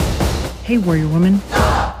Hey, Warrior Woman.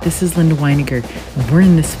 This is Linda Weiniger, and we're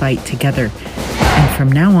in this fight together. And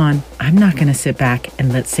from now on, I'm not going to sit back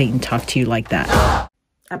and let Satan talk to you like that.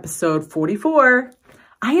 Episode 44.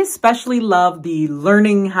 I especially love the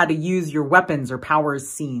learning how to use your weapons or powers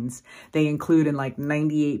scenes. They include in like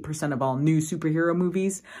 98% of all new superhero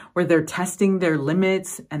movies, where they're testing their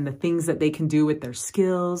limits and the things that they can do with their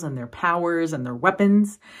skills and their powers and their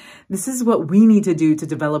weapons. This is what we need to do to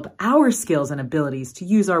develop our skills and abilities to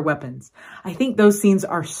use our weapons. I think those scenes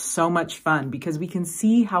are so much fun because we can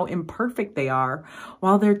see how imperfect they are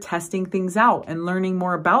while they're testing things out and learning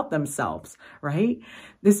more about themselves, right?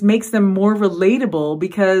 This makes them more relatable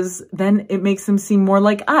because then it makes them seem more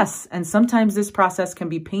like us. And sometimes this process can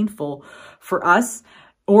be painful for us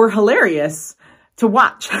or hilarious to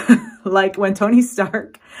watch. Like when Tony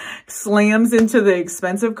Stark slams into the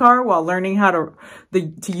expensive car while learning how to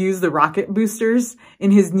use the rocket boosters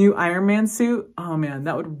in his new Iron Man suit. Oh man,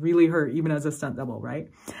 that would really hurt even as a stunt double, right?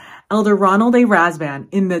 Elder Ronald A. Rasband,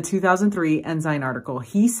 in the 2003 Ensign article,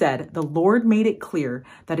 he said, "The Lord made it clear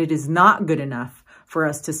that it is not good enough for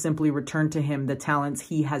us to simply return to him the talents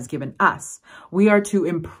he has given us. We are to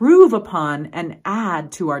improve upon and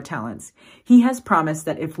add to our talents. He has promised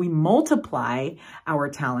that if we multiply our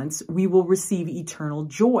talents, we will receive eternal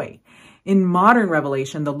joy." In modern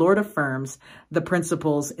revelation, the Lord affirms the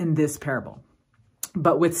principles in this parable.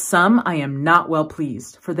 "But with some I am not well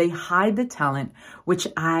pleased, for they hide the talent which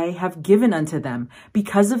I have given unto them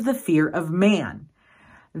because of the fear of man.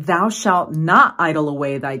 Thou shalt not idle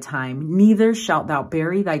away thy time, neither shalt thou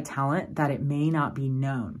bury thy talent, that it may not be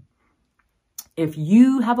known." If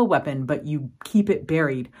you have a weapon, but you keep it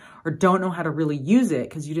buried or don't know how to really use it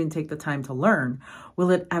because you didn't take the time to learn,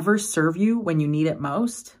 will it ever serve you when you need it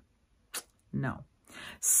most? No.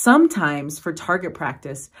 Sometimes for target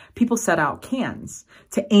practice, people set out cans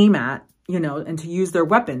to aim at, and to use their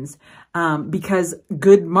weapons because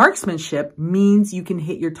good marksmanship means you can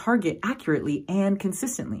hit your target accurately and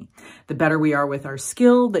consistently. The better we are with our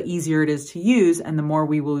skill, the easier it is to use, and the more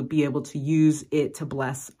we will be able to use it to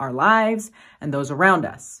bless our lives and those around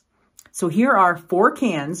us. So here are 4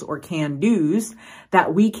 cans or can-dos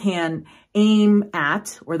that we can aim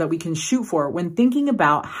at or that we can shoot for when thinking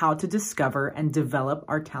about how to discover and develop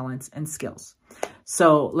our talents and skills.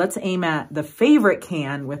 So let's aim at the favorite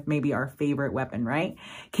can with maybe our favorite weapon, right?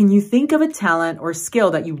 Can you think of a talent or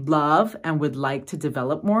skill that you love and would like to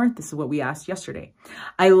develop more? This is what we asked yesterday.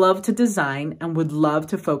 I love to design and would love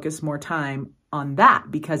to focus more time on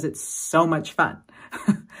that because it's so much fun.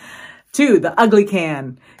 2, the ugly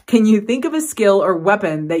can. Can you think of a skill or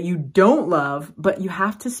weapon that you don't love, but you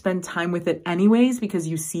have to spend time with it anyways because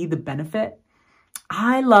you see the benefit?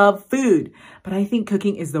 I love food, but I think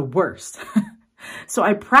cooking is the worst. So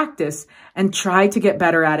I practice and try to get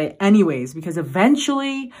better at it anyways, because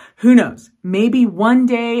eventually, who knows, maybe one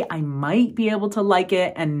day I might be able to like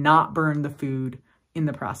it and not burn the food in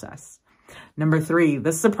the process. Number 3,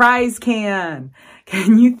 the surprise can.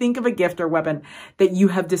 Can you think of a gift or weapon that you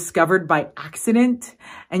have discovered by accident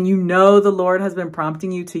and you know the Lord has been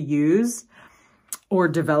prompting you to use or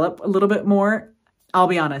develop a little bit more? I'll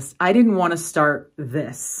be honest, I didn't want to start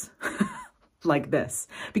this like this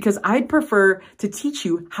because I'd prefer to teach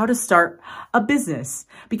you how to start a business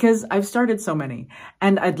because I've started so many,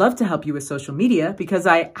 and I'd love to help you with social media because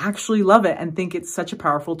I actually love it and think it's such a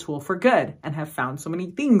powerful tool for good and have found so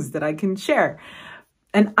many things that I can share.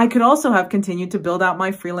 And I could also have continued to build out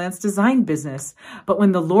my freelance design business. But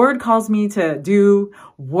when the Lord calls me to do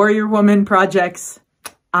Warrior Woman projects,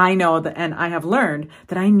 I know that, and I have learned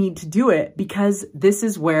that I need to do it because this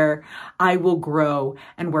is where I will grow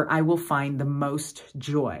and where I will find the most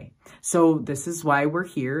joy. So this is why we're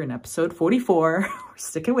here in episode 44. We're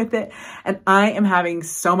sticking with it. And I am having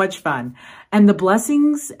so much fun. And the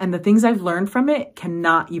blessings and the things I've learned from it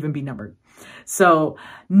cannot even be numbered. So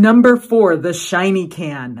number 4, the shiny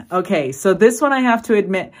can. Okay, so this one I have to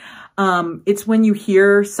admit, it's when you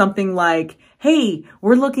hear something like, "Hey,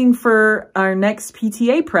 we're looking for our next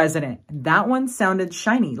PTA president." That one sounded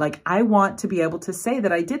shiny. Like I want to be able to say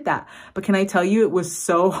that I did that. But can I tell you, it was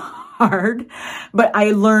so hard, but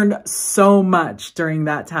I learned so much during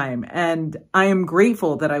that time. And I am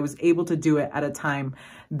grateful that I was able to do it at a time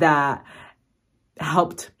that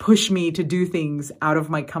helped push me to do things out of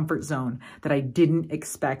my comfort zone that I didn't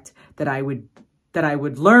expect that I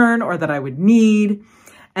would learn or that I would need.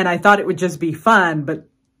 And I thought it would just be fun, but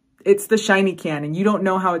it's the shiny can and you don't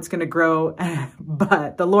know how it's going to grow,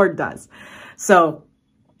 but the Lord does. So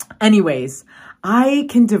anyways, I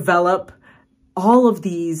can develop all of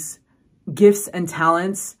these gifts and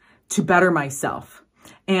talents to better myself.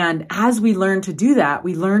 And as we learn to do that,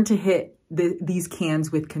 we learn to hit these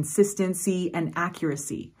cans with consistency and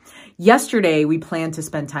accuracy. Yesterday, we planned to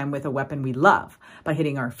spend time with a weapon we love by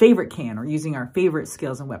hitting our favorite can or using our favorite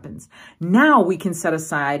skills and weapons. Now we can set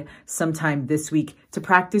aside some time this week to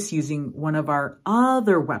practice using one of our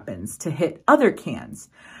other weapons to hit other cans.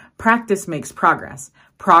 Practice makes progress.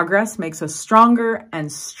 Progress makes us stronger,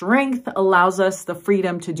 and strength allows us the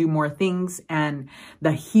freedom to do more things, and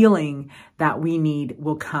the healing that we need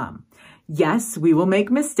will come. Yes, we will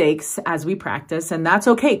make mistakes as we practice, and that's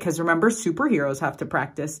okay, because remember, superheroes have to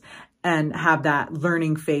practice and have that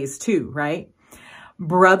learning phase too, right?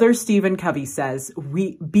 Brother Stephen Covey says,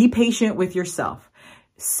 be patient with yourself.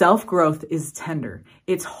 Self-growth is tender.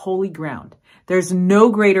 It's holy ground. There's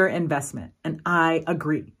no greater investment, and I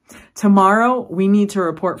agree. Tomorrow, we need to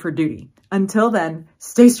report for duty. Until then,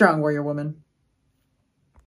 stay strong, warrior woman.